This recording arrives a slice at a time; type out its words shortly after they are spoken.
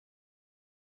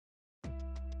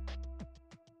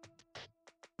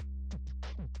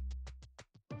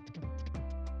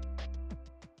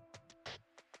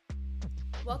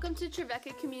Welcome to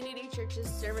Trevecca Community Church's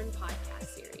Sermon Podcast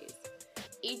Series.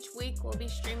 Each week we'll be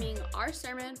streaming our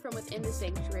sermon from within the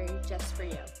sanctuary just for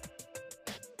you.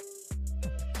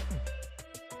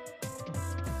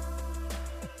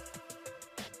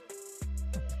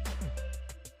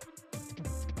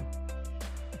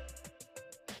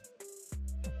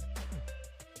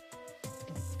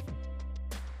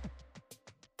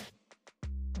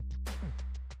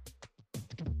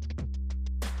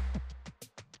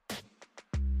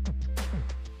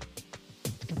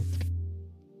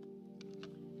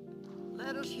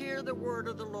 Let us hear the word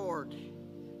of the Lord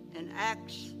in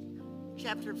Acts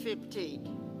chapter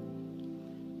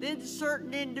 15. Then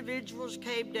certain individuals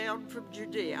came down from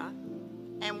Judea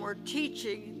and were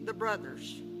teaching the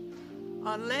brothers,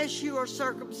 unless you are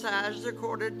circumcised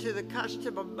according to the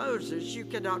custom of Moses, you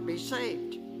cannot be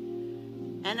saved.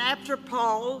 And after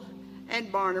Paul and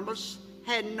Barnabas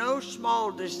had no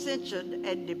small dissension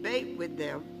and debate with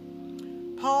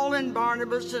them, Paul and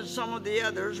Barnabas and some of the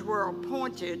others were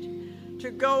appointed to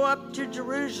go up to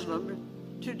Jerusalem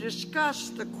to discuss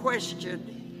the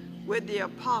question with the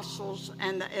apostles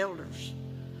and the elders.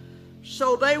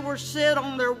 So they were sent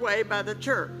on their way by the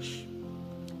church.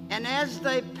 And as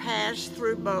they passed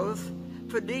through both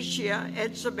Phoenicia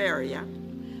and Samaria,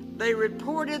 they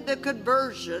reported the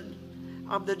conversion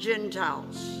of the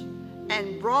Gentiles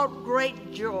and brought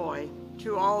great joy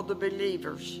to all the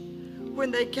believers.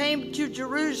 When they came to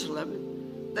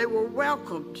Jerusalem, they were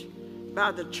welcomed by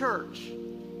the church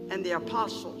and the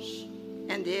apostles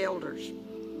and the elders,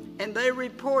 and they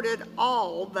reported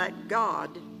all that God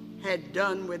had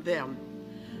done with them.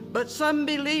 But some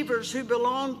believers who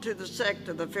belonged to the sect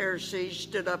of the Pharisees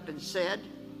stood up and said,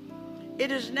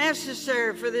 "It is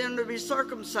necessary for them to be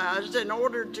circumcised in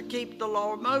order to keep the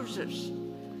law of Moses."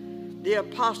 The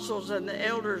apostles and the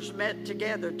elders met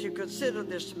together to consider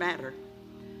this matter.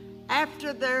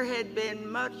 After there had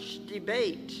been much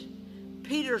debate,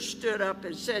 Peter stood up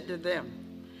and said to them,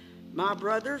 "My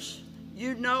brothers,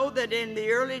 you know that in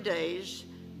the early days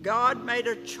God made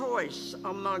a choice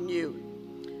among you,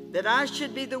 that I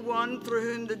should be the one through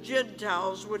whom the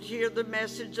Gentiles would hear the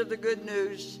message of the good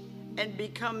news and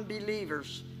become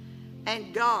believers.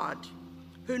 And God,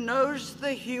 who knows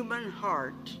the human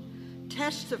heart,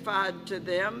 testified to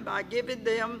them by giving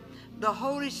them the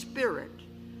Holy Spirit,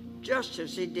 just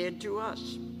as he did to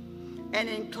us. And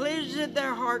in cleansing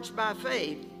their hearts by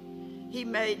faith, he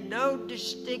made no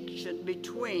distinction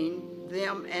between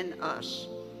them and us.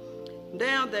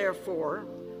 Now, therefore,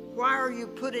 why are you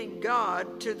putting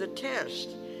God to the test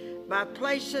by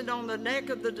placing on the neck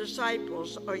of the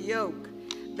disciples a yoke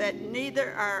that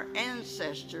neither our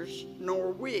ancestors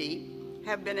nor we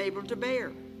have been able to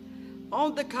bear?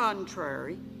 On the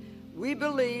contrary, we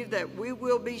believe that we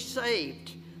will be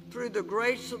saved through the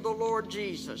grace of the Lord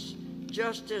Jesus,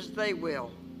 just as they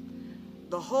will."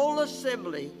 The whole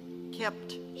assembly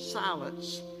kept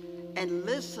silence and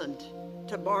listened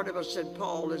to Barnabas and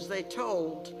Paul as they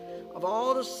told of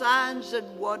all the signs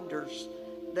and wonders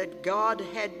that God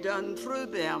had done through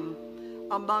them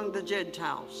among the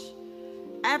Gentiles.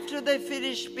 After they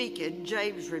finished speaking,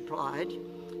 James replied,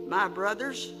 "My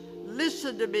brothers,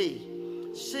 listen to me.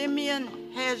 Simeon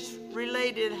has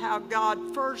related how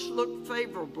God first looked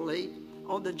favorably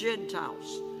on the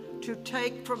Gentiles to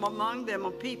take from among them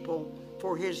a people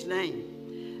for his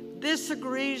name. This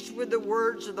agrees with the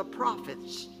words of the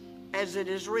prophets, as it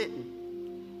is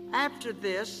written, 'After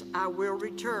this I will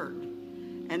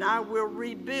return, and I will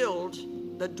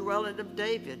rebuild the dwelling of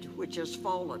David, which has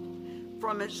fallen.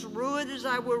 From its ruins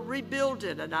I will rebuild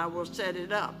it, and I will set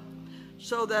it up,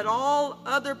 so that all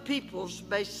other peoples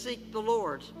may seek the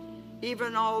Lord,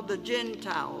 even all the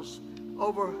Gentiles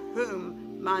over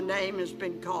whom my name has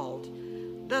been called.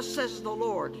 Thus says the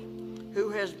Lord, who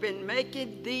has been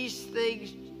making these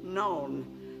things known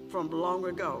from long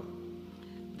ago."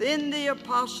 Then the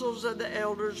apostles and the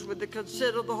elders, with the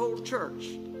consent of the whole church,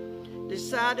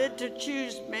 decided to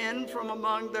choose men from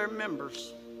among their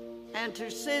members and to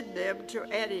send them to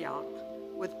Antioch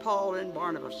with Paul and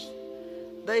Barnabas.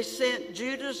 They sent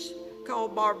Judas,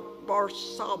 called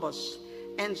Barsabbas,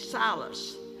 and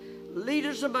Silas,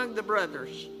 leaders among the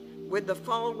brothers, with the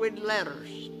following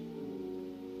letters.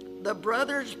 The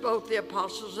brothers, both the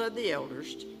apostles and the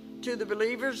elders, to the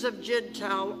believers of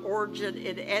Gentile origin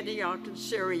in Antioch and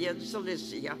Syria and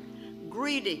Cilicia,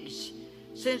 greetings,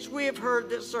 since we have heard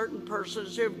that certain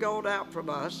persons who have gone out from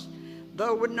us,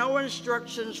 though with no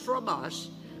instructions from us,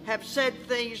 have said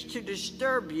things to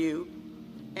disturb you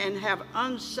and have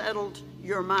unsettled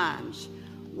your minds.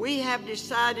 We have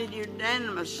decided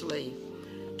unanimously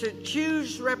to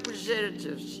choose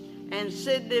representatives and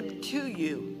send them to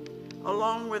you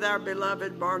along with our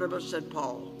beloved Barnabas and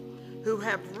Paul, who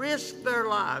have risked their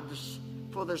lives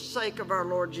for the sake of our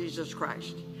Lord Jesus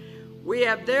Christ. We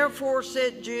have therefore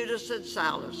sent Judas and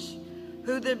Silas,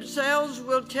 who themselves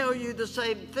will tell you the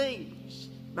same things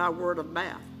by word of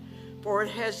mouth. For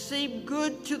it has seemed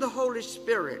good to the Holy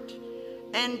Spirit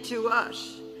and to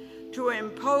us to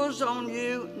impose on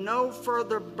you no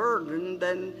further burden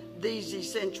than these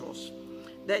essentials,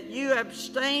 that you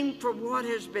abstain from what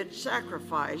has been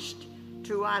sacrificed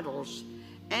to idols,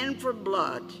 and from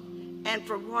blood, and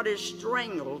from what is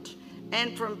strangled,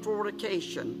 and from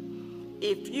fornication.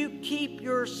 If you keep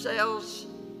yourselves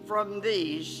from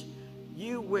these,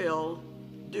 you will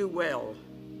do well.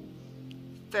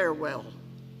 Farewell.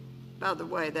 By the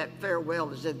way, that farewell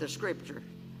is in the scripture,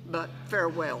 but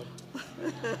farewell.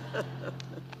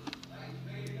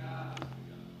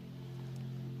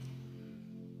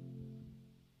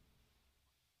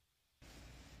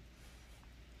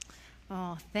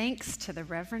 Oh, thanks to the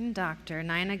Reverend Dr.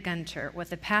 Nina Gunter.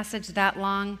 With a passage that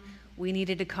long, we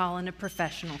needed to call in a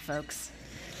professional, folks.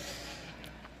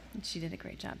 She did a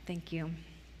great job. Thank you.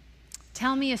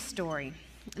 Tell me a story.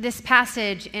 This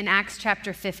passage in Acts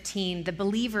chapter 15, the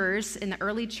believers in the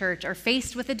early church are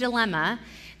faced with a dilemma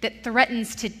that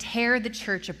threatens to tear the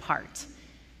church apart.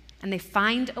 And they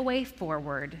find a way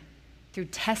forward through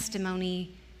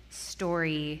testimony,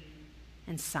 story,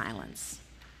 and silence.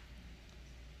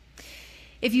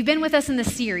 If you've been with us in the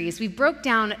series, we broke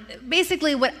down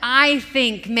basically what I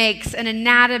think makes an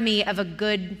anatomy of a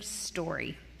good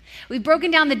story. We've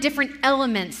broken down the different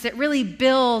elements that really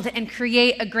build and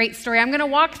create a great story. I'm going to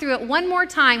walk through it one more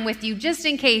time with you, just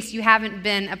in case you haven't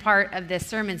been a part of this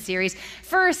sermon series.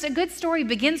 First, a good story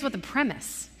begins with a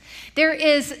premise. There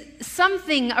is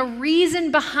something, a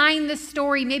reason behind the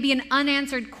story, maybe an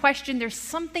unanswered question. There's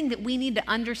something that we need to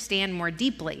understand more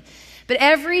deeply. But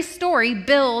every story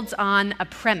builds on a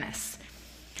premise.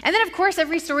 And then, of course,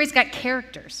 every story's got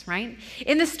characters, right?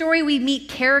 In the story, we meet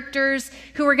characters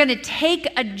who are going to take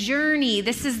a journey.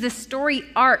 This is the story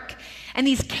arc. And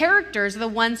these characters are the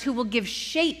ones who will give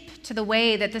shape to the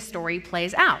way that the story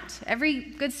plays out. Every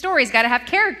good story's got to have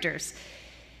characters.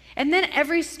 And then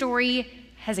every story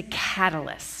has a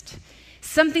catalyst,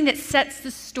 something that sets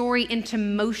the story into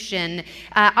motion,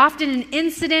 often an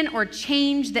incident or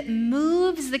change that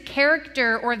moves the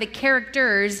character or the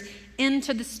characters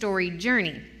into the story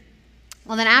journey.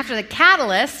 Well, then after the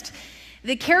catalyst,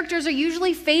 the characters are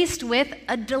usually faced with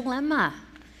a dilemma.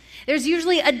 There's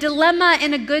usually a dilemma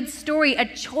in a good story, a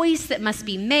choice that must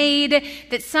be made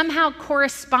that somehow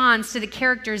corresponds to the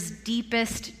character's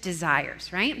deepest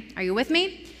desires, right? Are you with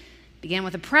me? Begin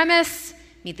with a premise,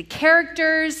 meet the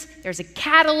characters, there's a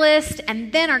catalyst,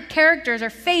 and then our characters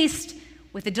are faced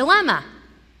with a dilemma.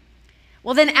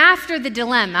 Well, then after the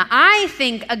dilemma, I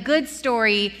think a good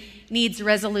story needs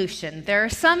resolution. There are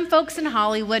some folks in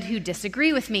Hollywood who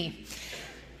disagree with me.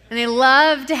 And they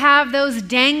love to have those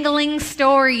dangling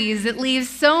stories that leave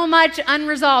so much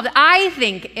unresolved. I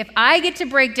think if I get to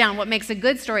break down what makes a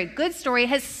good story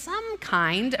has some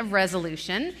kind of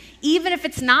resolution, even if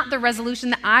it's not the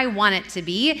resolution that I want it to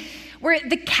be, where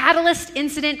the catalyst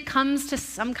incident comes to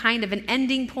some kind of an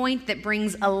ending point that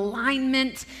brings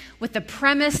alignment with the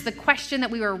premise, the question that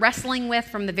we were wrestling with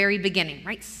from the very beginning,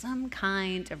 right? Some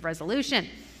kind of resolution.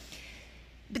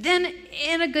 But then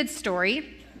in a good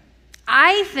story,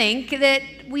 I think that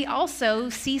we also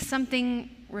see something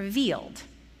revealed.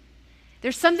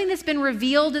 There's something that's been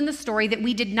revealed in the story that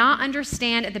we did not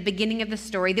understand at the beginning of the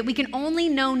story, that we can only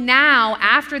know now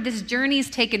after this journey's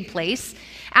taken place,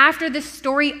 after this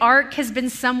story arc has been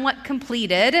somewhat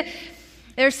completed.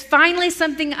 There's finally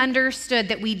something understood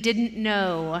that we didn't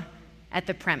know at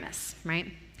the premise,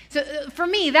 right? So for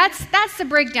me, that's the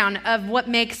breakdown of what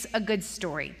makes a good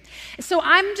story. So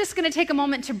I'm just going to take a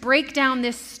moment to break down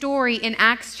this story in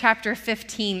Acts chapter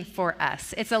 15 for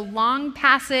us. It's a long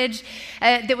passage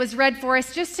that was read for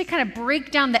us just to kind of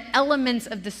break down the elements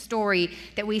of the story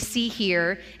that we see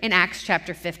here in Acts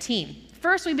chapter 15.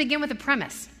 First, we begin with a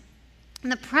premise.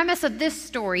 And the premise of this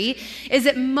story is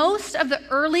that most of the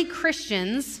early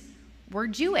Christians were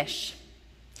Jewish.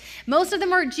 Most of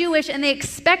them were Jewish, and they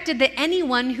expected that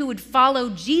anyone who would follow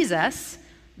Jesus,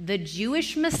 the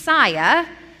Jewish Messiah,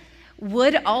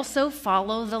 would also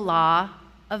follow the law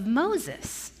of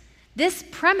Moses. This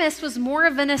premise was more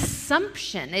of an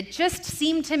assumption. It just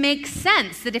seemed to make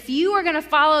sense that if you were going to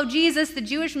follow Jesus, the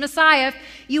Jewish Messiah,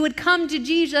 you would come to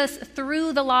Jesus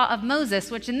through the law of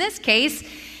Moses, which in this case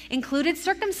included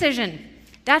circumcision.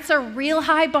 That's a real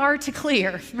high bar to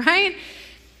clear, right?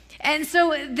 And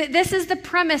so this is the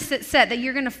premise that's set, that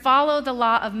you're going to follow the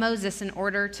law of Moses in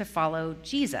order to follow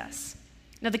Jesus.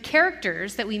 Now, the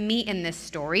characters that we meet in this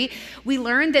story, we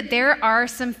learn that there are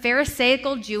some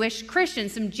Pharisaical Jewish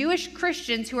Christians, some Jewish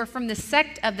Christians who are from the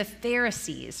sect of the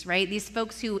Pharisees, right? These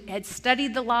folks who had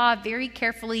studied the law very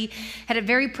carefully, had a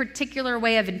very particular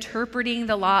way of interpreting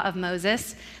the law of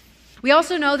Moses. We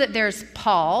also know that there's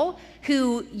Paul,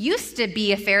 who used to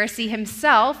be a Pharisee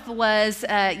himself, was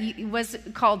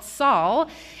called Saul,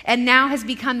 and now has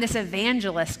become this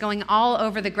evangelist going all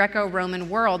over the Greco-Roman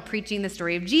world preaching the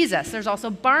story of Jesus. There's also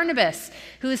Barnabas,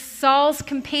 who is Saul's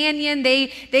companion.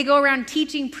 They go around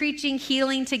teaching, preaching,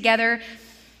 healing together.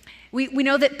 We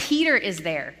know that Peter is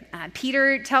there.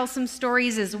 Peter tells some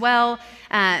stories as well.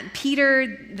 Peter,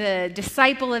 the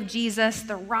disciple of Jesus,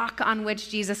 the rock on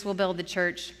which Jesus will build the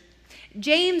church.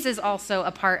 James is also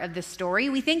a part of this story.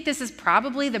 We think this is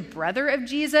probably the brother of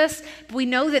Jesus, but we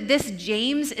know that this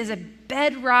James is a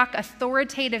bedrock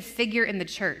authoritative figure in the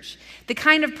church, the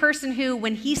kind of person who,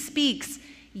 when he speaks,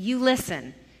 you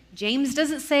listen. James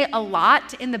doesn't say a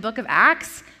lot in the book of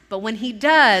Acts, but when he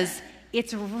does,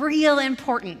 it's real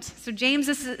important. So James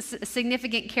is a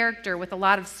significant character with a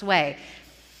lot of sway.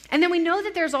 And then we know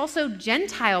that there's also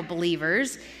Gentile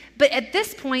believers. But at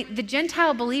this point, the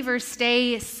Gentile believers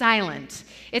stay silent.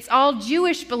 It's all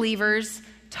Jewish believers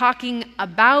talking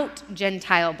about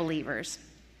Gentile believers.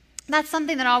 That's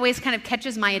something that always kind of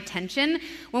catches my attention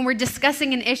when we're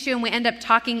discussing an issue and we end up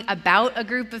talking about a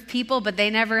group of people, but they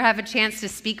never have a chance to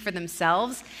speak for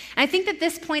themselves. And I think that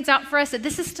this points out for us that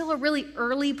this is still a really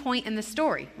early point in the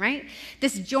story, right?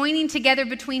 This joining together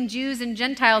between Jews and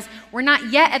Gentiles. We're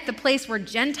not yet at the place where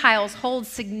Gentiles hold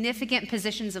significant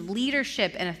positions of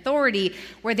leadership and authority,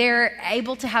 where they're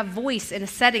able to have voice in a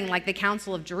setting like the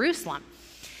Council of Jerusalem.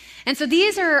 And so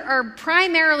these are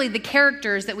primarily the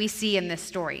characters that we see in this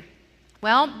story.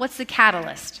 Well, what's the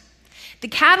catalyst? The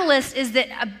catalyst is that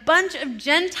a bunch of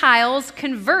Gentiles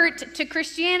convert to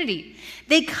Christianity.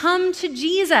 They come to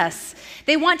Jesus.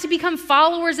 They want to become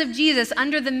followers of Jesus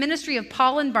under the ministry of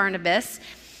Paul and Barnabas.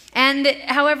 And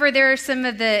however, there are some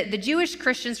of the Jewish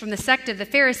Christians from the sect of the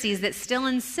Pharisees that still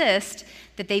insist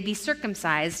that they be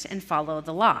circumcised and follow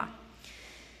the law.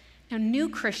 Now, new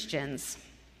Christians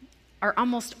are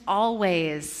almost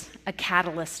always a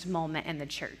catalyst moment in the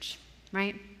church,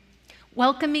 right?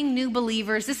 Welcoming new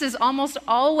believers, this is almost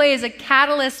always a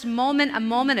catalyst moment, a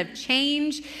moment of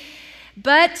change.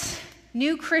 But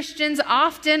new Christians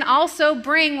often also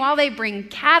bring, while they bring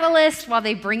catalyst, while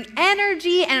they bring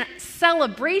energy and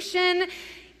celebration,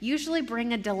 usually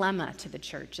bring a dilemma to the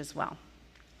church as well.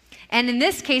 And in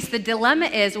this case, the dilemma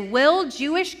is, will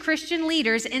Jewish Christian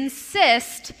leaders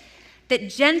insist that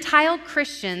Gentile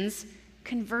Christians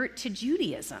convert to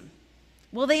Judaism?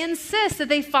 Will they insist that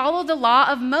they follow the law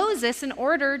of Moses in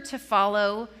order to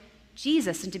follow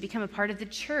Jesus and to become a part of the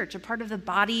church, a part of the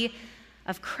body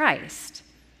of Christ?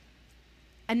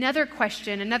 Another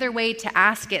question, another way to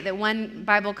ask it that one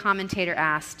Bible commentator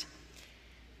asked,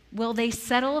 will they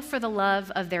settle for the love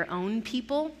of their own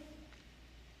people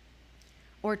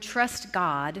or trust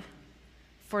God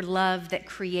for love that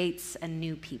creates a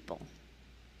new people?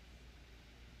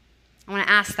 I want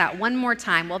to ask that one more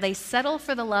time. Will they settle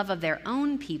for the love of their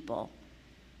own people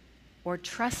or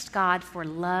trust God for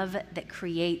love that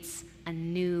creates a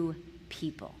new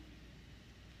people?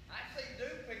 I say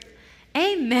new people.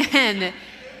 Amen.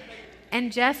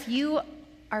 And Jeff, you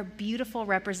are a beautiful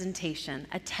representation,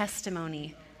 a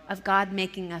testimony of God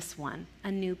making us one,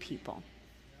 a new people.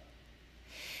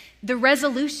 The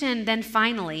resolution then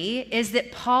finally is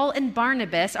that Paul and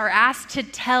Barnabas are asked to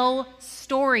tell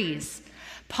stories.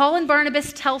 Paul and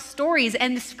Barnabas tell stories,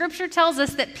 and the scripture tells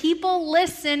us that people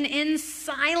listen in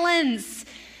silence.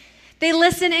 They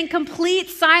listen in complete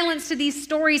silence to these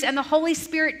stories, and the Holy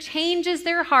Spirit changes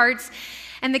their hearts,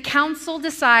 and the council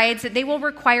decides that they will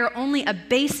require only a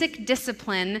basic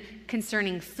discipline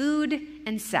concerning food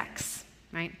and sex,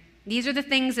 right? These are the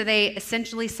things that they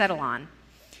essentially settle on.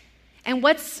 And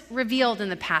what's revealed in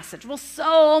the passage? Well,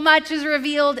 so much is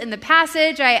revealed in the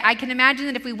passage. I can imagine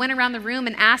that if we went around the room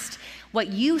and asked what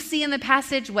you see in the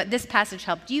passage, what this passage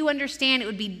helped you understand, it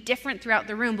would be different throughout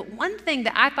the room. But one thing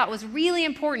that I thought was really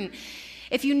important,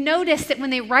 if you notice that when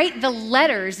they write the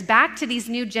letters back to these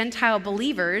new Gentile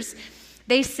believers,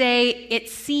 they say, it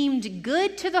seemed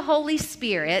good to the Holy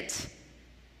Spirit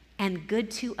and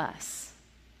good to us.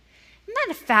 Isn't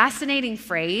that a fascinating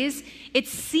phrase? It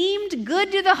seemed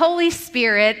good to the Holy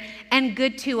Spirit and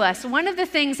good to us. One of the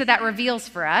things that reveals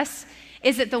for us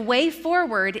is that the way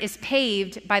forward is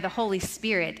paved by the Holy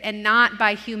Spirit and not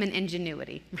by human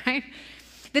ingenuity, right?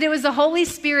 That it was the Holy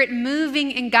Spirit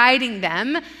moving and guiding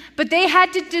them, but they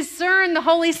had to discern the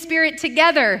Holy Spirit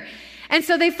together. And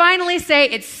so they finally say,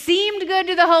 it seemed good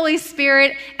to the Holy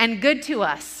Spirit and good to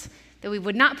us that we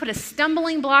would not put a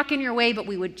stumbling block in your way, but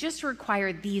we would just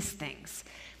require these things.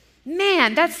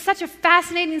 Man, that's such a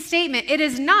fascinating statement. It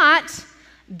is not,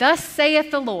 thus saith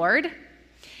the Lord.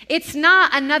 It's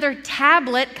not another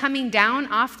tablet coming down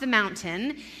off the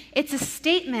mountain. It's a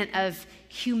statement of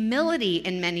humility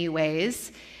in many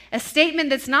ways, a statement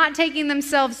that's not taking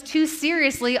themselves too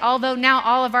seriously, although now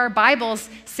all of our Bibles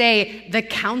say the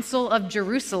Council of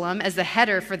Jerusalem as the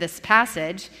header for this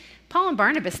passage. Paul and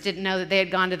Barnabas didn't know that they had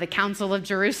gone to the Council of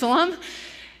Jerusalem.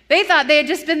 They thought they had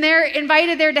just been there,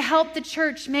 invited there to help the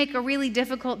church make a really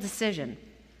difficult decision.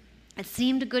 It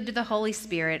seemed good to the Holy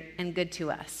Spirit and good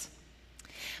to us.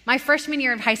 My freshman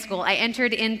year of high school, I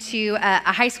entered into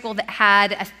a high school that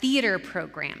had a theater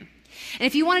program. And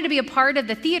if you wanted to be a part of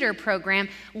the theater program,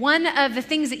 one of the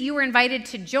things that you were invited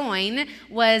to join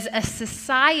was a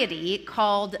society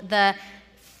called the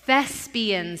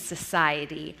Thespian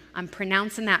Society. I'm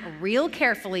pronouncing that real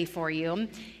carefully for you.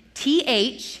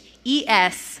 Thespian.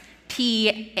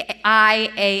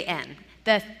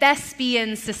 The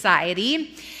Thespian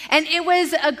Society. And it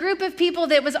was a group of people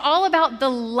that was all about the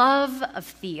love of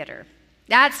theater.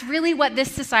 That's really what this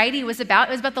society was about.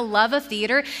 It was about the love of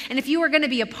theater. And if you were going to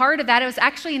be a part of that, it was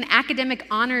actually an academic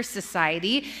honors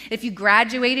society. If you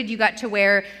graduated, you got to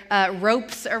wear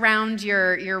ropes around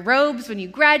your robes. When you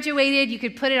graduated, you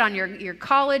could put it on your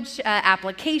college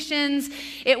applications.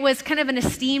 It was kind of an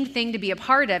esteemed thing to be a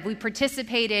part of. We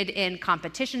participated in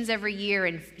competitions every year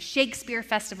and Shakespeare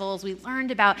festivals. We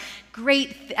learned about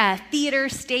great theater,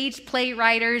 stage play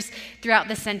writers throughout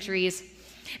the centuries.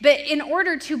 But in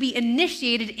order to be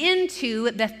initiated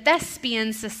into the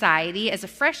Thespian Society as a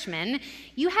freshman,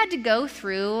 you had to go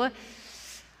through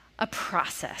a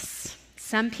process.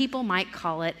 Some people might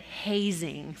call it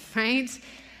hazing, right?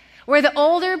 Where the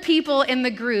older people in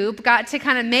the group got to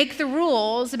kind of make the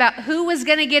rules about who was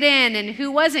going to get in and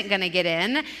who wasn't going to get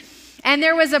in. And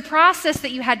there was a process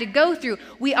that you had to go through.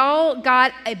 We all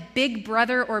got a big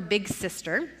brother or big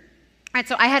sister. All right,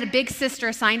 so I had a big sister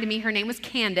assigned to me. Her name was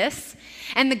Candace.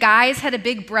 And the guys had a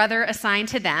big brother assigned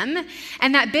to them.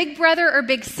 And that big brother or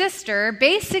big sister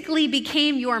basically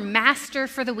became your master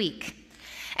for the week.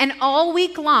 And all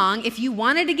week long, if you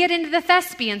wanted to get into the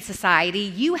Thespian Society,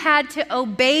 you had to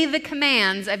obey the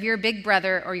commands of your big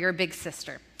brother or your big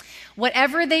sister,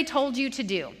 whatever they told you to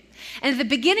do. And at the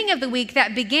beginning of the week,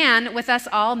 that began with us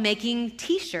all making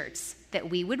T-shirts that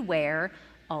we would wear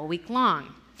all week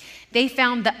long. They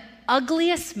found the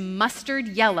ugliest mustard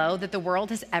yellow that the world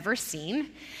has ever seen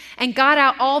and got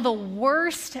out all the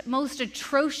worst, most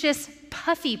atrocious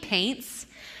puffy paints,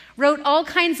 wrote all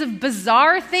kinds of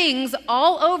bizarre things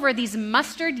all over these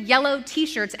mustard yellow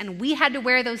T-shirts, and we had to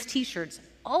wear those T-shirts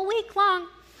all week long.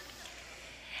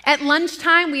 At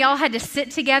lunchtime, we all had to sit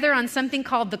together on something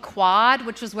called the quad,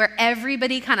 which was where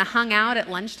everybody kind of hung out at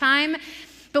lunchtime.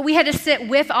 But we had to sit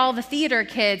with all the theater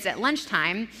kids at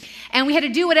lunchtime, and we had to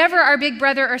do whatever our big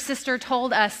brother or sister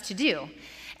told us to do.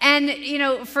 And, you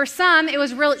know, for some, it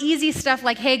was real easy stuff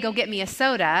like, hey, go get me a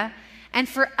soda. And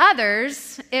for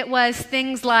others, it was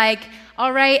things like,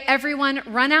 all right, everyone,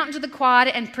 run out into the quad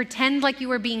and pretend like you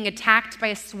were being attacked by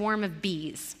a swarm of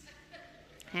bees.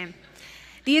 Okay.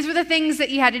 These were the things that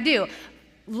you had to do.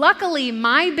 Luckily,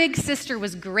 my big sister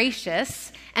was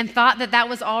gracious and thought that that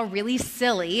was all really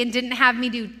silly and didn't have me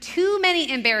do too many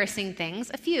embarrassing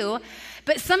things, a few.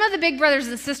 But some of the big brothers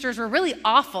and sisters were really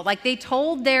awful. Like they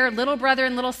told their little brother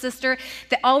and little sister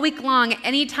that all week long,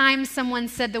 anytime someone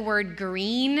said the word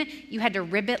green, you had to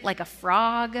ribbit like a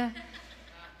frog.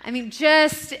 I mean,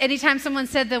 just anytime someone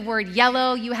said the word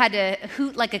yellow, you had to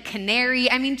hoot like a canary.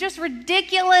 I mean, just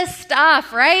ridiculous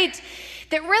stuff, right?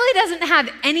 That really doesn't have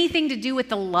anything to do with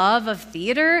the love of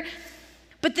theater.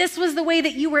 But this was the way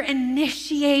that you were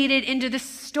initiated into the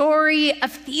story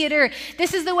of theater.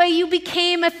 This is the way you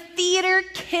became a theater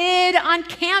kid on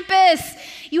campus.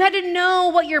 You had to know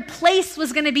what your place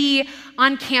was going to be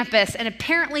on campus. And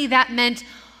apparently that meant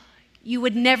you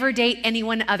would never date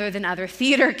anyone other than other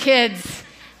theater kids.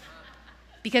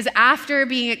 Because after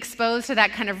being exposed to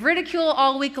that kind of ridicule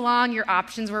all week long, your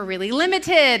options were really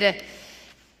limited.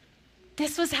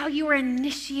 This was how you were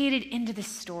initiated into the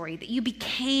story, that you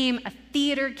became a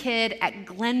theater kid at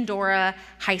Glendora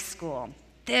High School.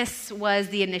 This was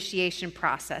the initiation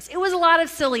process. It was a lot of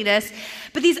silliness,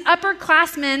 but these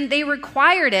upperclassmen, they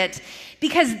required it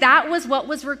because that was what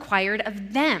was required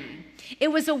of them.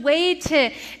 It was a way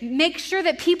to make sure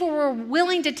that people were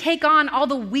willing to take on all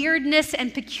the weirdness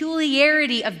and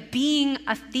peculiarity of being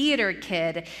a theater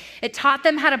kid. It taught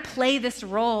them how to play this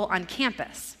role on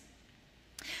campus.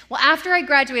 Well, after I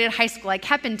graduated high school, I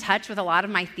kept in touch with a lot of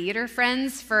my theater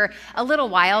friends for a little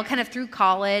while, kind of through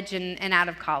college and out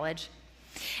of college.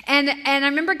 And I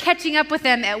remember catching up with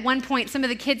them at one point, some of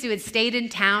the kids who had stayed in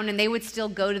town, and they would still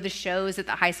go to the shows that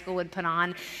the high school would put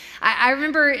on. I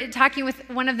remember talking with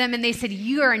one of them, and they said,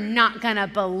 "You are not going to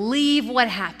believe what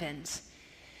happened."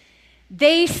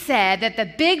 They said that the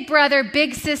Big Brother,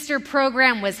 Big Sister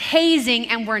program was hazing,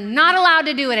 and we're not allowed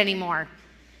to do it anymore.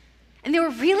 And they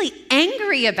were really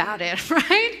angry about it,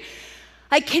 right?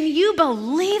 Like, can you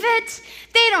believe it?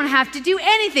 They don't have to do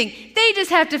anything. They just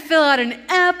have to fill out an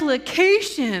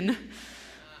application.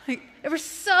 Like, they were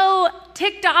so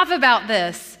ticked off about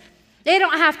this. They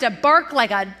don't have to bark like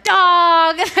a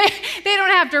dog. They don't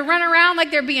have to run around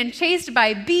like they're being chased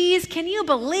by bees. Can you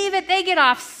believe it? They get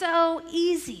off so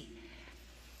easy.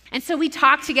 And so we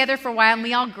talked together for a while, and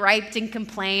we all griped and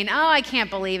complained. "Oh, I can't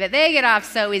believe it. They get off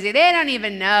so easy. They don't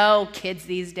even know, kids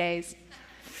these days."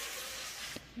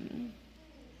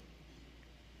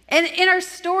 And in our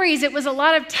stories, it was a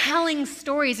lot of telling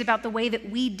stories about the way that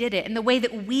we did it and the way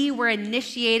that we were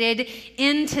initiated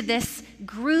into this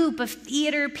group of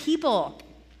theater people.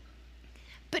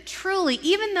 But truly,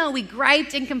 even though we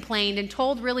griped and complained and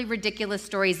told really ridiculous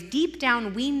stories, deep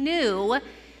down we knew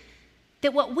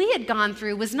that what we had gone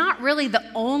through was not really the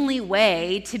only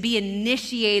way to be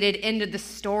initiated into the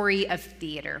story of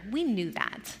theater. We knew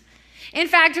that. In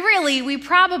fact, really, we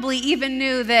probably even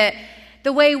knew that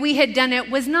the way we had done it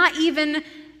was not even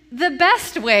the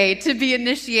best way to be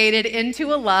initiated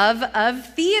into a love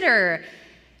of theater.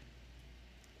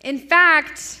 In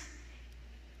fact,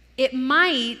 it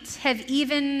might have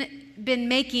even been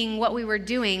making what we were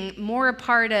doing more a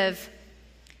part of,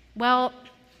 well,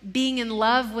 being in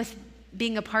love with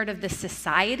being a part of the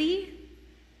society,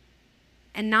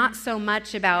 and not so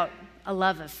much about a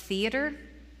love of theater.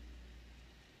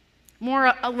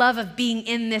 More a love of being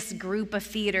in this group of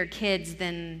theater kids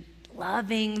than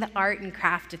loving the art and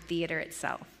craft of theater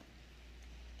itself.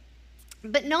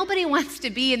 But nobody wants to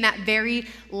be in that very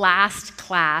last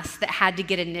class that had to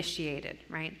get initiated,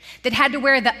 right? That had to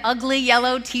wear the ugly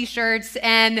yellow t-shirts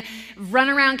and run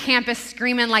around campus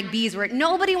screaming like bees were.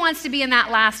 Nobody wants to be in that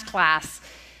last class.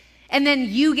 And then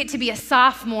you get to be a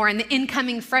sophomore and the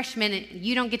incoming freshman, and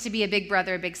you don't get to be a big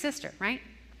brother or big sister, right?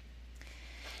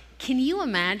 Can you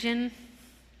imagine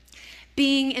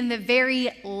being in the very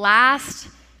last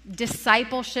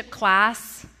discipleship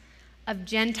class of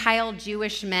Gentile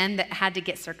Jewish men that had to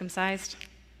get circumcised?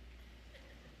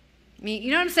 I mean,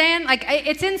 you know what I'm saying? Like,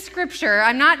 it's in Scripture.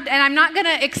 I'm not going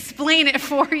to explain it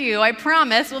for you. I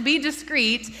promise. We'll be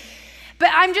discreet. But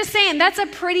I'm just saying that's a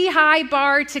pretty high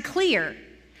bar to clear.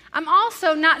 I'm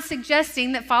also not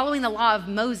suggesting that following the law of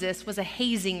Moses was a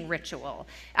hazing ritual.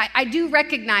 I do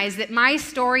recognize that my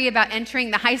story about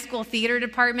entering the high school theater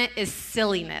department is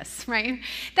silliness, right?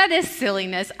 That is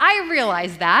silliness. I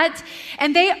realize that.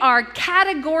 And they are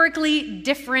categorically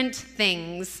different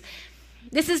things.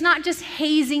 This is not just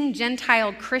hazing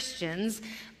Gentile Christians,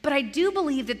 but I do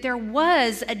believe that there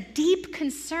was a deep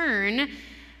concern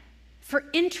for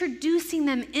introducing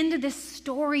them into this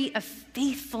story of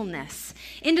faithfulness,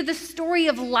 into the story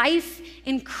of life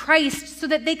in Christ, so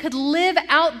that they could live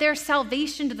out their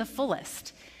salvation to the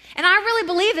fullest. And I really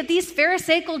believe that these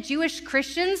Pharisaical Jewish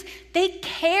Christians, they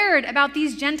cared about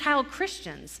these Gentile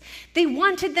Christians. They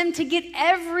wanted them to get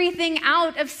everything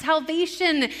out of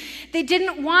salvation. They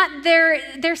didn't want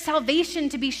their salvation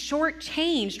to be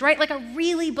shortchanged, right? Like, I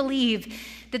really believe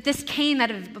that this came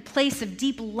out of a place of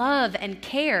deep love and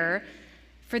care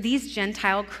for these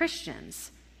Gentile Christians,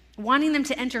 wanting them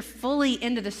to enter fully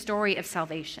into the story of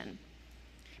salvation.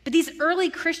 But these early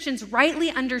Christians rightly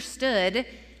understood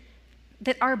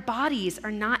that our bodies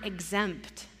are not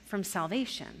exempt from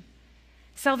salvation.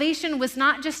 Salvation was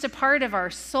not just a part of our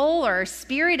soul or our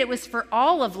spirit, it was for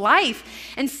all of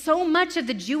life. And so much of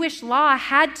the Jewish law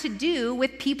had to do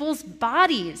with people's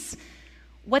bodies,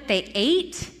 what they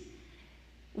ate,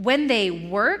 when they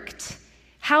worked,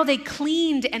 how they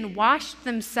cleaned and washed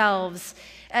themselves.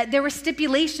 There were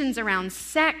stipulations around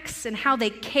sex and how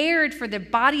they cared for the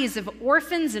bodies of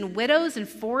orphans and widows and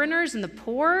foreigners and the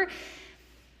poor.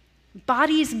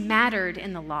 Bodies mattered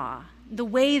in the law. The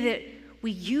way that we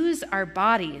use our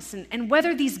bodies and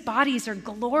whether these bodies are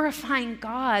glorifying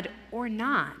God or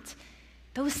not.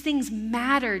 Those things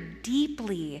matter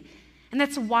deeply. And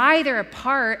that's why they're a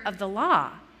part of the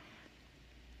law.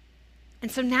 And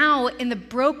so now, in the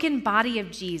broken body of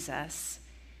Jesus,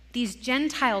 these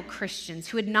Gentile Christians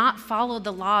who had not followed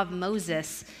the law of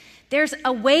Moses, There's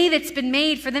a way that's been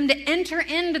made for them to enter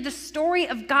into the story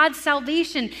of God's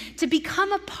salvation, to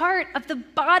become a part of the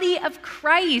body of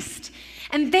Christ,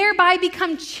 and thereby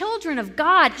become children of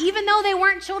God, even though they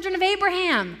weren't children of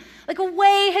Abraham. Like a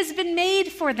way has been made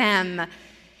for them.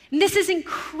 And this is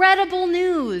incredible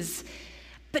news.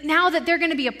 But now that they're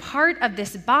going to be a part of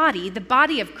this body, the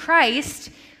body of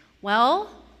Christ, well,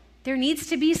 there needs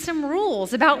to be some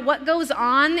rules about what goes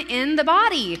on in the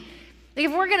body. Like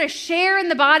if we're going to share in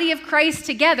the body of Christ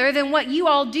together, then what you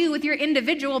all do with your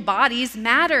individual bodies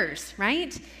matters,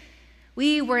 right?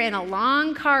 We were in a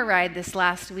long car ride this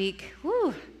last week.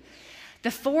 Whew.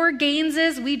 The 4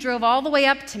 Gaineses, we drove all the way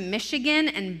up to Michigan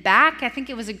and back. I think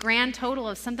it was a grand total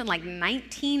of something like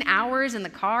 19 hours in the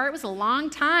car. It was a long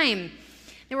time.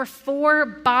 There were 4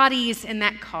 bodies in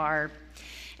that car.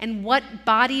 And what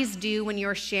bodies do when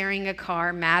you're sharing a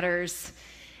car matters.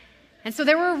 And so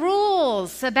there were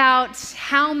rules about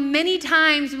how many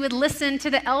times we would listen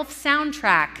to the Elf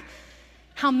soundtrack,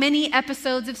 how many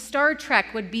episodes of Star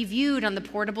Trek would be viewed on the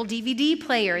portable DVD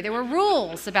player. There were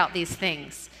rules about these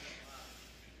things.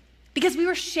 Because we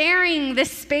were sharing this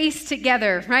space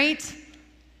together, right?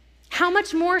 How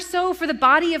much more so for the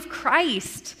body of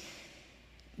Christ?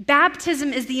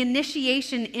 Baptism is the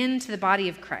initiation into the body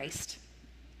of Christ.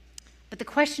 But the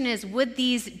question is, would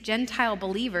these Gentile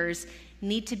believers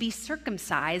need to be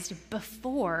circumcised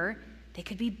before they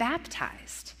could be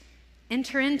baptized,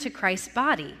 enter into Christ's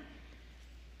body?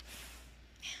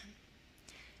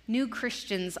 New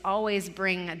Christians always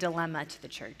bring a dilemma to the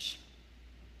church.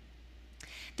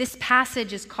 This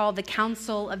passage is called the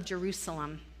Council of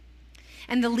Jerusalem.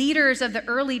 And the leaders of the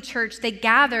early church, they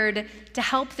gathered to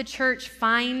help the church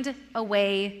find a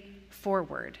way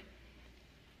forward.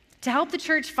 To help the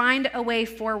church find a way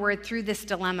forward through this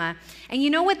dilemma. And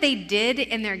you know what they did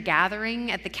in their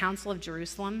gathering at the Council of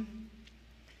Jerusalem?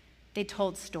 They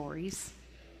told stories.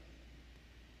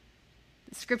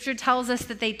 The scripture tells us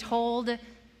that they told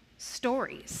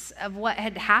stories of what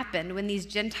had happened when these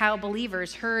Gentile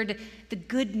believers heard the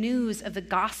good news of the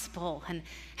gospel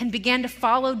and began to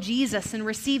follow Jesus and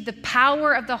receive the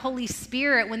power of the Holy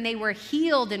Spirit. When they were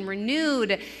healed and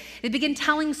renewed, they began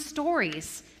telling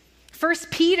stories.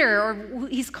 First Peter, or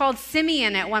he's called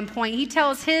Simeon at one point, he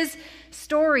tells his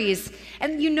stories.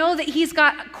 And you know that he's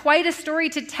got quite a story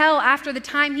to tell after the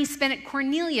time he spent at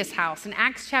Cornelius' house in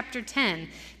Acts chapter 10.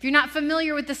 If you're not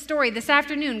familiar with the story, this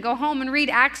afternoon, go home and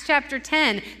read Acts chapter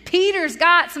 10. Peter's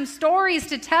got some stories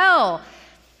to tell.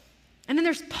 And then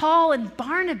there's Paul and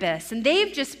Barnabas, and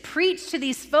they've just preached to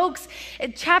these folks a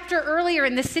chapter earlier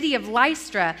in the city of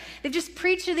Lystra. They've just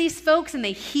preached to these folks, and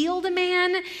they healed a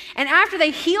man. And after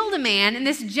they healed a man in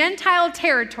this Gentile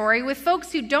territory with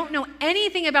folks who don't know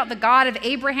anything about the God of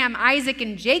Abraham, Isaac,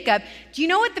 and Jacob, do you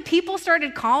know what the people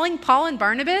started calling Paul and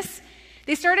Barnabas?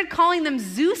 They started calling them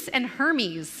Zeus and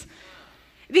Hermes.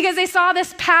 Because they saw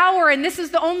this power, and this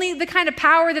is the kind of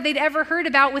power that they'd ever heard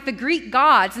about with the Greek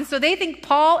gods. And so they think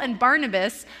Paul and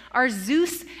Barnabas are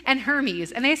Zeus and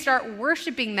Hermes, and they start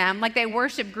worshiping them like they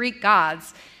worship Greek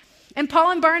gods. And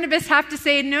Paul and Barnabas have to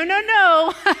say,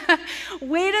 no,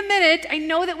 wait a minute. I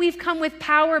know that we've come with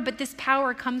power, but this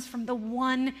power comes from the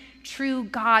one true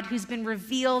God who's been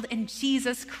revealed in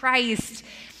Jesus Christ.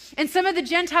 And some of the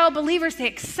Gentile believers, they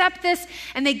accept this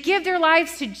and they give their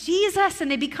lives to Jesus and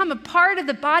they become a part of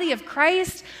the body of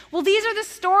Christ. Well, these are the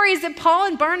stories that Paul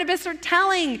and Barnabas are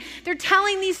telling. They're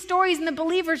telling these stories and the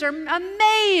believers are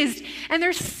amazed and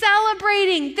they're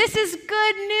celebrating. This is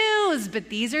good news, but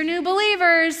these are new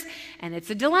believers and it's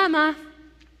a dilemma,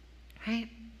 right?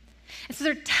 And so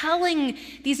they're telling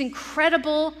these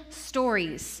incredible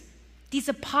stories. These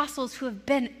apostles who have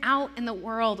been out in the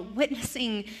world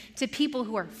witnessing to people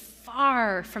who are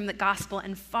far from the gospel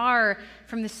and far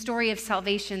from the story of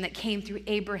salvation that came through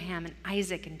Abraham and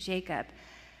Isaac and Jacob.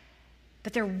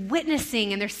 But they're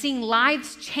witnessing and they're seeing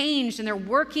lives changed and they're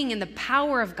working in the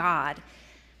power of God.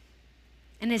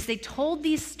 And as they told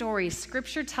these stories,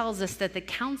 Scripture tells us that the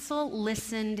council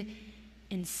listened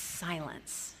in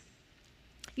silence.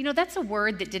 You know, that's a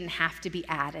word that didn't have to be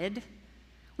added.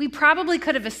 We probably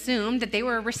could have assumed that they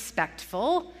were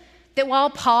respectful, that while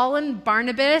Paul and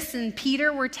Barnabas and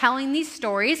Peter were telling these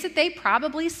stories, that they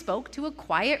probably spoke to a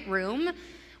quiet room.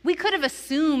 We could have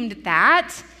assumed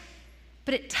that,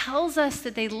 but it tells us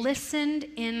that they listened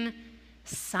in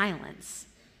silence.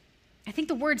 I think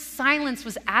the word silence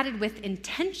was added with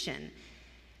intention,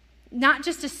 not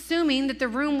just assuming that the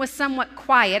room was somewhat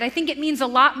quiet. I think it means a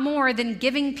lot more than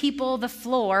giving people the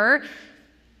floor.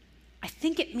 I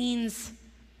think it means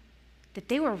that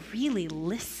they were really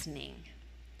listening,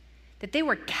 that they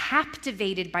were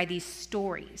captivated by these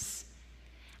stories.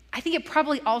 I think it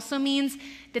probably also means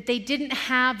that they didn't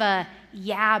have a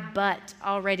yeah, but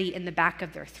already in the back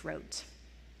of their throat,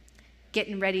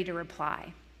 getting ready to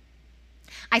reply.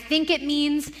 I think it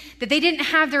means that they didn't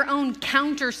have their own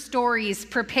counter stories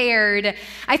prepared.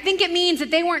 I think it means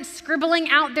that they weren't scribbling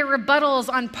out their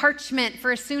rebuttals on parchment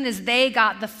for as soon as they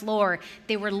got the floor.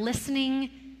 They were listening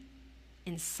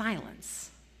in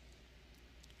silence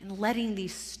and letting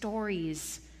these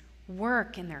stories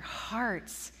work in their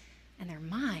hearts and their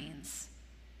minds.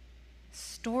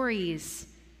 Stories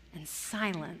and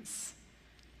silence.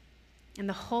 And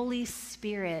the Holy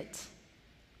Spirit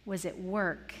was at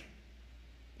work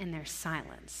in their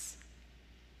silence.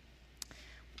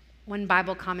 One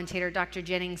Bible commentator, Dr.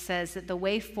 Jennings, says that the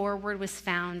way forward was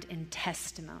found in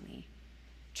testimony,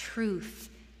 truth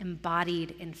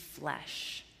embodied in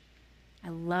flesh. I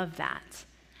love that.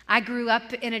 I grew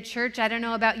up in a church, I don't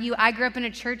know about you, I grew up in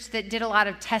a church that did a lot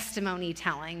of testimony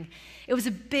telling. It was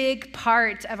a big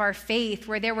part of our faith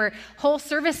where there were whole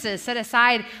services set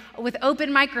aside with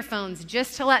open microphones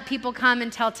just to let people come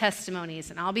and tell testimonies.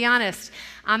 And I'll be honest,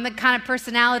 I'm the kind of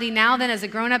personality now then as a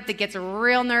grown-up that gets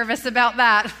real nervous about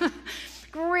that.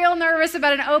 Real nervous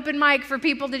about an open mic for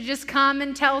people to just come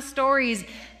and tell stories.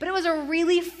 But it was a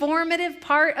really formative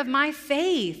part of my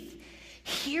faith.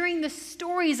 Hearing the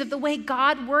stories of the way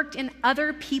God worked in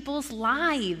other people's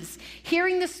lives,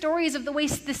 hearing the stories of the way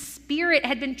the Spirit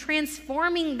had been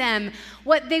transforming them,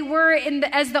 what they were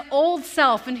as the old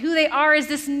self and who they are as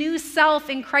this new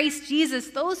self in Christ Jesus.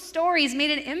 Those stories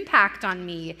made an impact on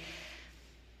me.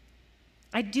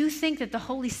 I do think that the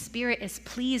Holy Spirit is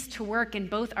pleased to work in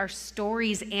both our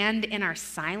stories and in our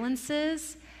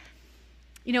silences.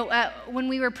 You know, when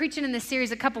we were preaching in this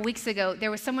series a couple weeks ago, there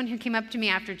was someone who came up to me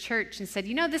after church and said,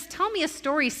 you know, this Tell Me a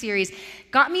Story series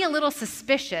got me a little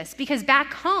suspicious because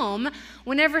back home,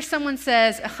 whenever someone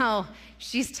says, oh,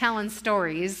 she's telling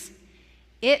stories,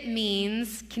 it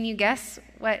means, can you guess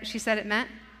what she said it meant?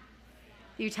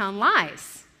 You're telling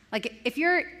lies. Like if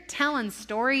you're telling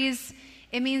stories,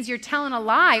 it means you're telling a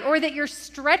lie or that you're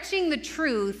stretching the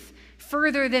truth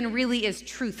further than really is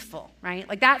truthful, right?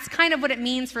 Like that's kind of what it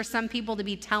means for some people to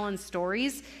be telling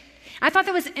stories. I thought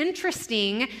that was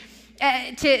interesting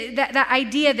to that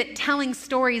idea that telling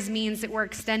stories means that we're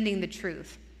extending the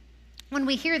truth. When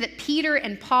we hear that Peter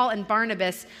and Paul and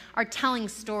Barnabas are telling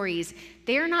stories,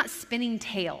 they are not spinning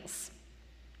tales,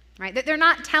 right? They're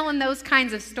not telling those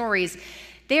kinds of stories.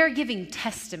 They are giving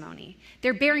testimony.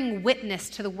 They're bearing witness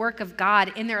to the work of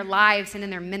God in their lives and in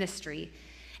their ministry.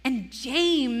 And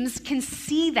James can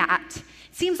see that.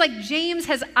 It seems like James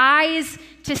has eyes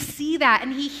to see that,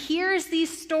 and he hears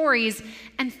these stories,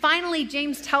 and finally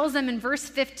James tells them in verse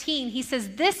 15, he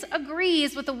says, this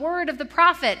agrees with the word of the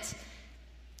prophet.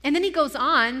 And then he goes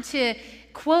on to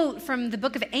quote from the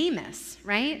book of Amos,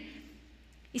 right?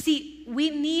 You see, we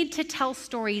need to tell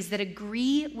stories that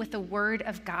agree with the word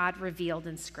of God revealed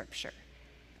in Scripture,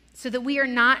 so that we are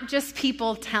not just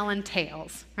people telling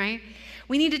tales, right?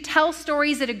 We need to tell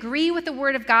stories that agree with the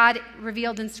word of God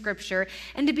revealed in Scripture,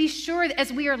 and to be sure that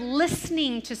as we are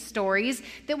listening to stories,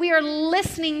 that we are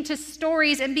listening to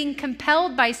stories and being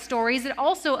compelled by stories that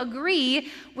also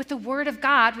agree with the word of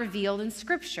God revealed in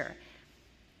Scripture.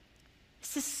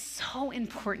 This is so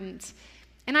important.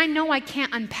 And I know I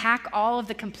can't unpack all of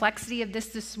the complexity of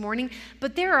this morning,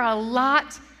 but there are a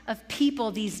lot of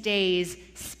people these days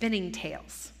spinning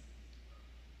tales.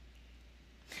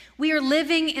 We are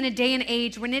living in a day and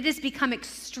age when it has become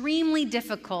extremely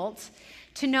difficult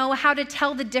to know how to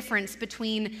tell the difference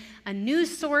between a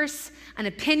news source, an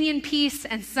opinion piece,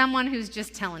 and someone who's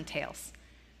just telling tales.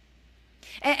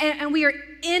 And we are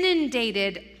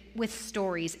inundated with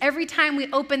stories every time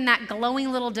we open that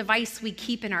glowing little device we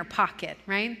keep in our pocket,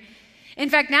 right? In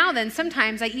fact, now then,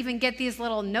 sometimes I even get these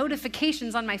little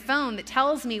notifications on my phone that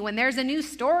tells me when there's a new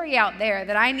story out there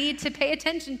that I need to pay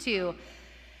attention to.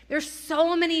 There's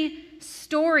so many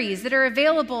stories that are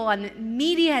available on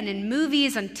media and in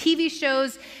movies, on TV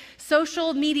shows,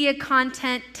 social media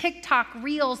content, TikTok,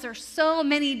 Reels. There's so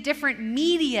many different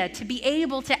media to be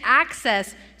able to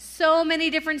access so many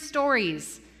different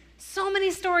stories. So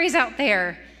many stories out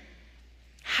there.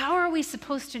 How are we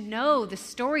supposed to know the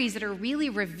stories that are really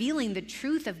revealing the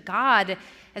truth of God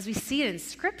as we see it in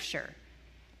Scripture?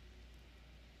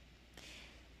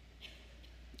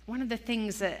 One of the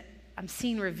things that I'm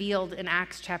seeing revealed in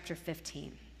Acts chapter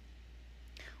 15.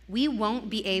 We won't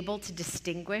be able to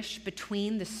distinguish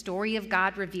between the story of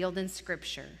God revealed in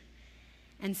Scripture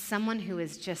and someone who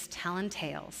is just telling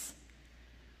tales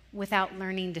without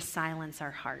learning to silence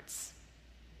our hearts.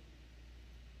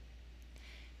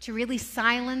 To really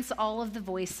silence all of the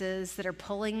voices that are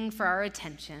pulling for our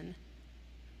attention.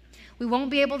 We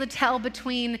won't be able to tell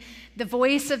between the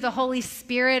voice of the Holy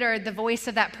Spirit or the voice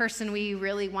of that person we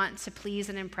really want to please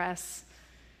and impress.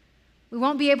 We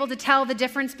won't be able to tell the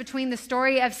difference between the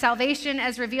story of salvation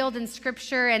as revealed in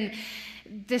Scripture and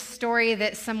this story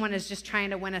that someone is just trying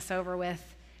to win us over with.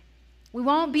 We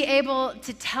won't be able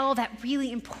to tell that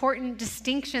really important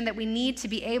distinction that we need to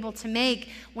be able to make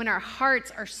when our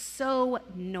hearts are so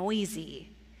noisy.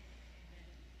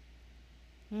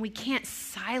 When we can't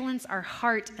silence our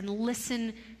heart and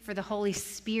listen for the Holy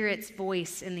Spirit's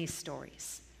voice in these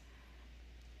stories.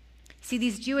 See,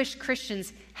 these Jewish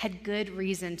Christians had good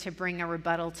reason to bring a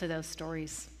rebuttal to those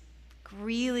stories.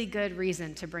 Really good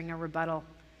reason to bring a rebuttal.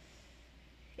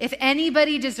 If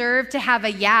anybody deserved to have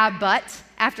a yeah, but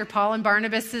after Paul and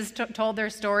Barnabas told their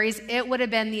stories, it would have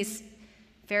been these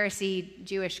Pharisee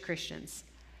Jewish Christians.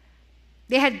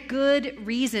 They had good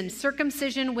reason.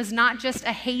 Circumcision was not just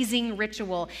a hazing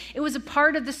ritual. It was a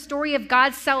part of the story of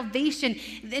God's salvation.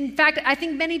 In fact, I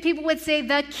think many people would say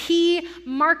the key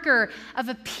marker of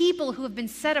a people who have been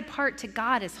set apart to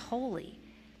God as holy.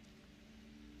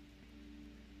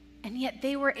 And yet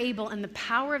they were able, in the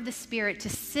power of the Spirit, to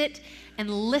sit and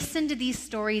listen to these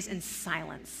stories in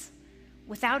silence,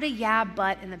 without a yeah,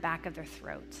 but in the back of their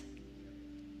throat.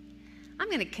 I'm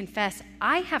going to confess,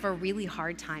 I have a really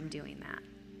hard time doing that.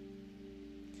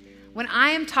 When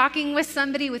I am talking with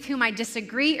somebody with whom I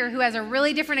disagree or who has a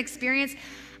really different experience,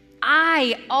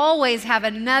 I always have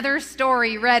another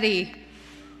story ready.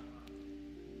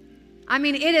 I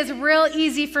mean, it is real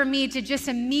easy for me to just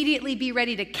immediately be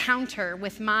ready to counter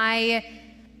with my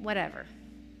whatever,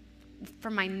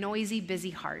 from my noisy,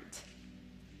 busy heart.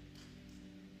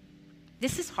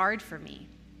 This is hard for me.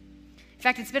 In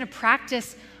fact, it's been a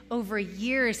practice over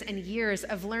years and years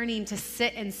of learning to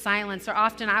sit in silence. Or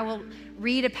often I will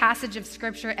read a passage of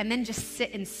Scripture and then just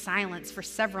sit in silence for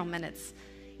several minutes.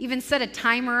 Even set a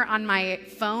timer on my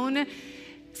phone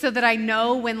so that I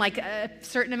know when like a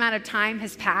certain amount of time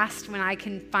has passed, when I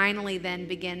can finally then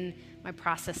begin my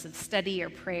process of study or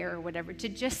prayer or whatever, to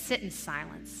just sit in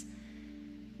silence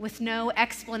with no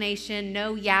explanation,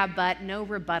 no yeah, but, no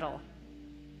rebuttal.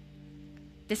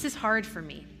 This is hard for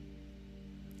me.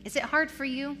 Is it hard for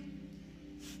you?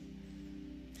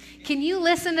 Can you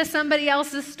listen to somebody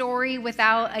else's story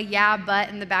without a yeah, but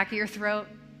in the back of your throat?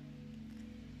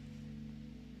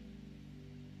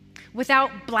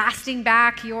 Without blasting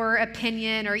back your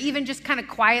opinion or even just kind of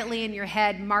quietly in your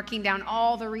head marking down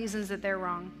all the reasons that they're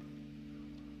wrong?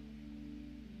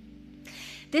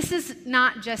 This is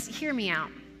not just, hear me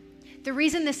out. The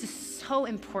reason this is so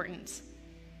important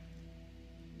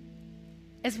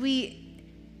as we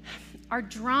are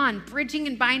drawn, bridging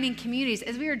and binding communities,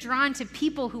 as we are drawn to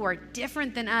people who are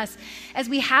different than us, as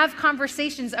we have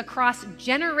conversations across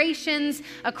generations,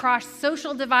 across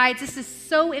social divides, this is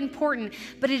so important,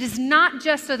 but it is not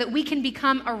just so that we can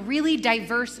become a really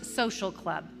diverse social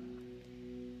club.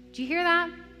 Do you hear that?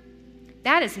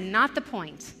 That is not the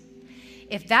point.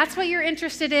 If that's what you're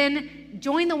interested in,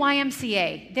 join the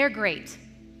YMCA. They're great.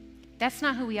 That's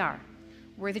not who we are.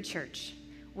 We're the church.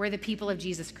 We're the people of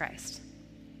Jesus Christ.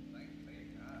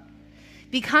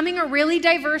 Becoming a really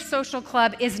diverse social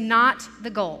club is not the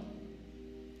goal.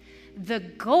 The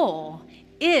goal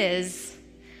is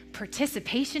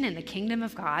participation in the kingdom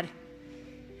of God.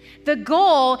 The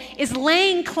goal is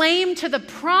laying claim to the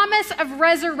promise of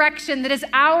resurrection that is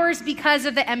ours because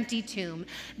of the empty tomb.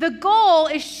 The goal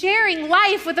is sharing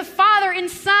life with the Father and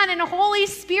Son and Holy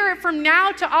Spirit from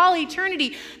now to all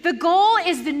eternity. The goal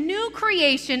is the new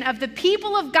creation of the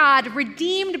people of God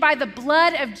redeemed by the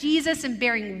blood of Jesus and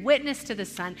bearing witness to the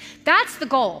Son. That's the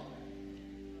goal.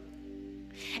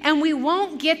 And we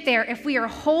won't get there if we are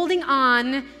holding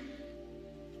on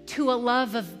to a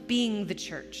love of being the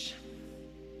church,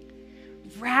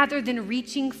 rather than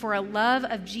reaching for a love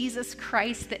of Jesus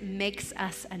Christ that makes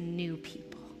us a new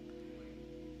people.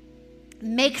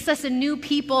 Makes us a new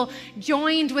people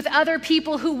joined with other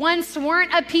people who once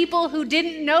weren't a people, who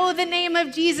didn't know the name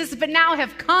of Jesus, but now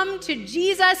have come to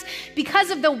Jesus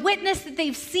because of the witness that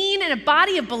they've seen in a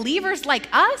body of believers like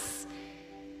us.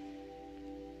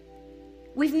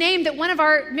 We've named that one of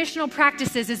our missional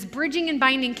practices is bridging and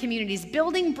binding communities,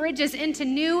 building bridges into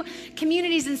new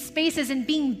communities and spaces and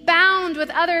being bound with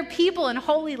other people in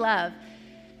holy love.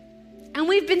 And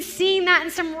we've been seeing that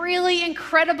in some really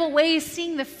incredible ways,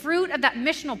 seeing the fruit of that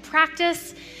missional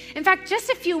practice. In fact, just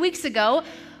a few weeks ago,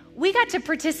 we got to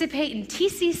participate in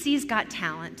TCC's Got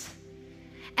Talent.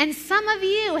 And some of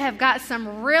you have got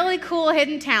some really cool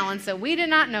hidden talents that we did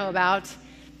not know about.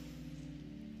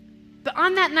 But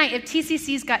on that night of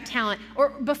TCC's Got Talent,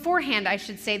 or beforehand, I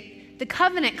should say, the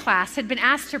Covenant class had been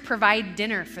asked to provide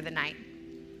dinner for the night.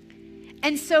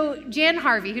 And so Jan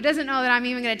Harvey, who doesn't know that I'm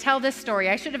even going to tell this story,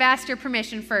 I should have asked her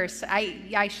permission first.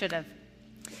 I should have.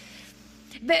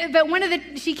 But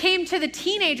she came to the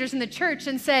teenagers in the church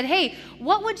and said, hey,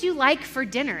 what would you like for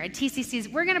dinner at TCC's?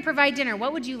 We're going to provide dinner.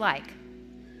 What would you like?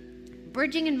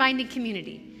 Bridging and binding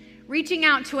community. Reaching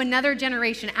out to another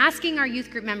generation, asking our youth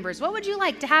group members, what would you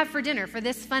like to have for dinner for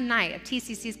this fun night of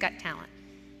TCC's Got Talent?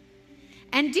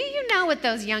 And do you know what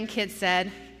those young kids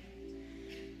said?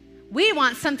 We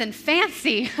want something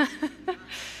fancy.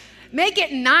 Make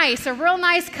it nice, a real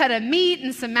nice cut of meat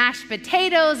and some mashed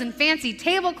potatoes and fancy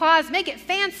tablecloths. Make it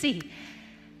fancy.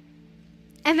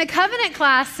 And the covenant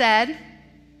class said,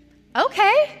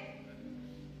 okay.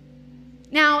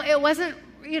 Now, it wasn't,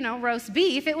 roast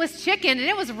beef. It was chicken, and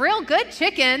it was real good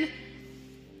chicken.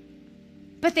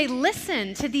 But they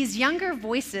listened to these younger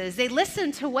voices. They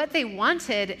listened to what they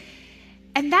wanted.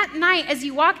 And that night, as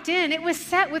you walked in, it was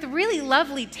set with really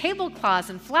lovely tablecloths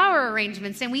and flower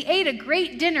arrangements, and we ate a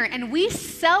great dinner, and we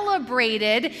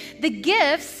celebrated the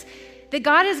gifts that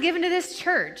God has given to this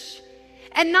church.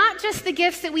 And not just the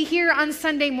gifts that we hear on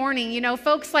Sunday morning,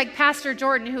 folks like Pastor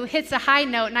Jordan, who hits a high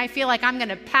note, and I feel like I'm going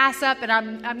to pass up, and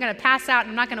I'm going to pass out, and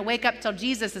I'm not going to wake up till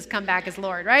Jesus has come back as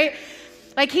Lord, right?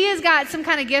 Like he has got some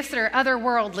kind of gifts that are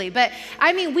otherworldly. But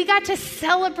we got to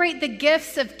celebrate the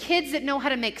gifts of kids that know how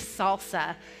to make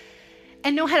salsa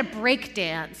and know how to break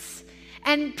dance.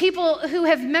 And people who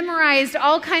have memorized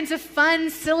all kinds of fun,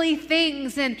 silly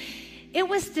things. And it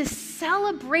was this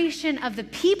celebration of the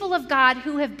people of God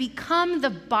who have become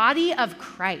the body of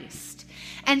Christ.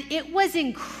 And it was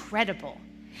incredible.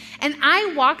 And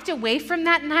I walked away from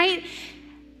that night.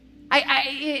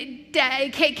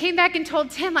 I came back and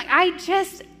told Tim,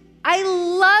 I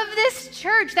love this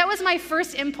church. That was my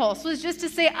first impulse, was just to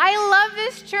say, I love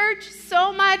this church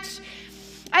so much.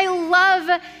 I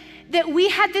love that we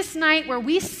had this night where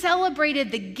we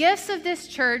celebrated the gifts of this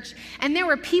church, and there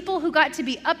were people who got to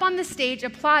be up on the stage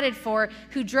applauded for,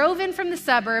 who drove in from the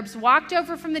suburbs, walked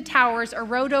over from the towers, or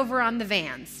rode over on the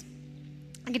vans.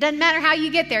 It doesn't matter how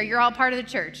you get there. You're all part of the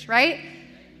church, right?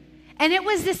 And it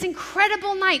was this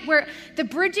incredible night where the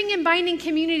bridging and binding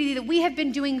community that we have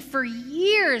been doing for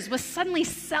years was suddenly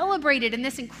celebrated in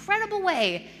this incredible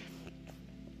way.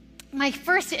 My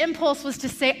first impulse was to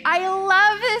say, I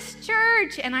love this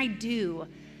church, and I do.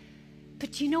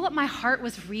 But you know what my heart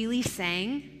was really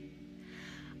saying?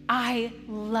 I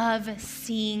love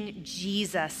seeing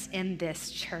Jesus in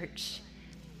this church.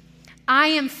 I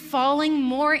am falling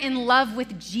more in love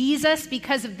with Jesus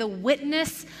because of the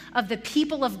witness of the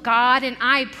people of God, and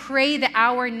I pray that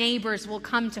our neighbors will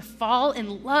come to fall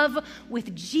in love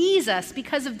with Jesus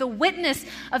because of the witness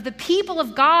of the people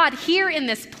of God here in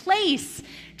this place.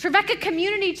 Trevecca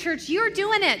Community Church, you're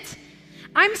doing it.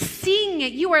 I'm seeing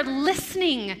it. You are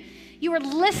listening. You are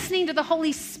listening to the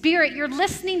Holy Spirit. You're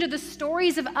listening to the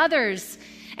stories of others.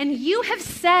 And you have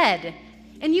said,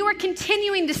 and you are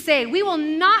continuing to say, we will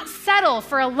not settle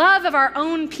for a love of our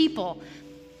own people,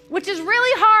 which is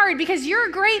really hard because you're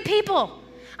great people.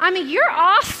 You're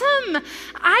awesome.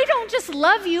 I don't just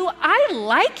love you, I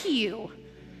like you.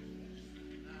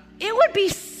 It would be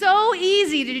so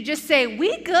easy to just say,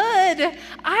 we good.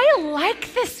 I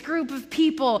like this group of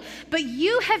people. But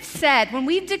you have said, when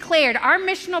we've declared our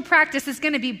missional practice is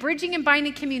going to be bridging and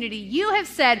binding community, you have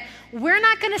said, we're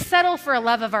not going to settle for a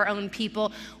love of our own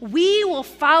people. We will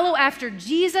follow after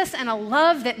Jesus and a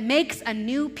love that makes a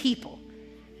new people.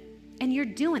 And you're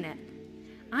doing it.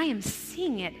 I am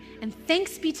seeing it. And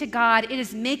thanks be to God, it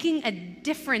is making a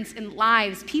difference in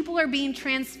lives. People are being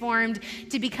transformed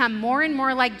to become more and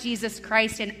more like Jesus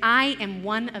Christ, and I am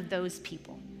one of those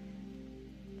people.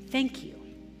 Thank you.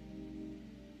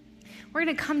 We're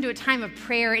going to come to a time of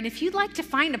prayer, and if you'd like to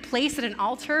find a place at an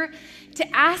altar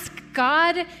to ask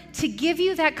God to give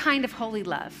you that kind of holy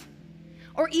love,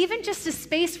 or even just a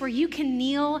space where you can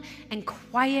kneel and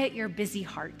quiet your busy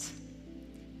heart,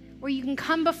 where you can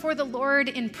come before the Lord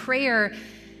in prayer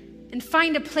and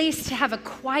find a place to have a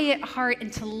quiet heart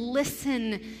and to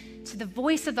listen to the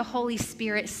voice of the Holy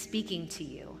Spirit speaking to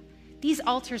you. These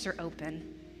altars are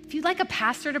open. If you'd like a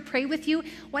pastor to pray with you,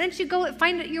 why don't you go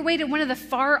find your way to one of the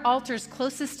far altars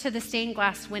closest to the stained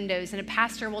glass windows, and a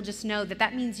pastor will just know that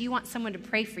that means you want someone to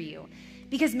pray for you.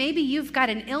 Because maybe you've got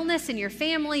an illness in your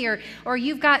family, or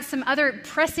you've got some other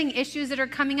pressing issues that are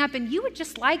coming up, and you would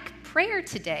just like prayer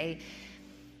today.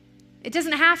 It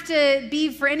doesn't have to be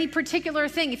for any particular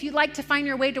thing. If you'd like to find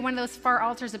your way to one of those far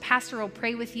altars, a pastor will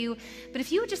pray with you. But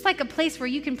if you would just like a place where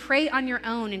you can pray on your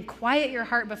own and quiet your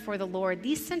heart before the Lord,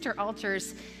 these center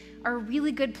altars are a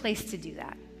really good place to do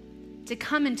that. To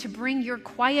come and to bring your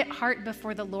quiet heart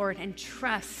before the Lord and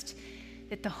trust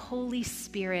that the Holy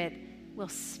Spirit will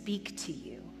speak to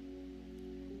you.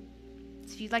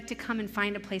 So if you'd like to come and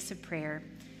find a place of prayer,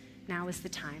 now is the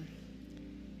time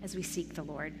as we seek the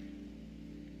Lord.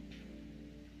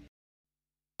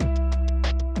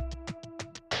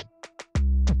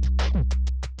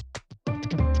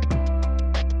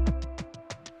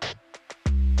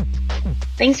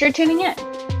 Thanks for tuning in.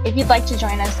 If you'd like to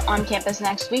join us on campus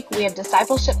next week, we have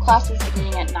discipleship classes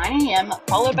beginning at 9 a.m.,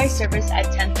 followed by service at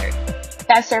 10:30.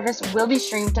 That service will be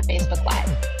streamed to Facebook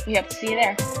Live. We hope to see you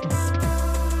there.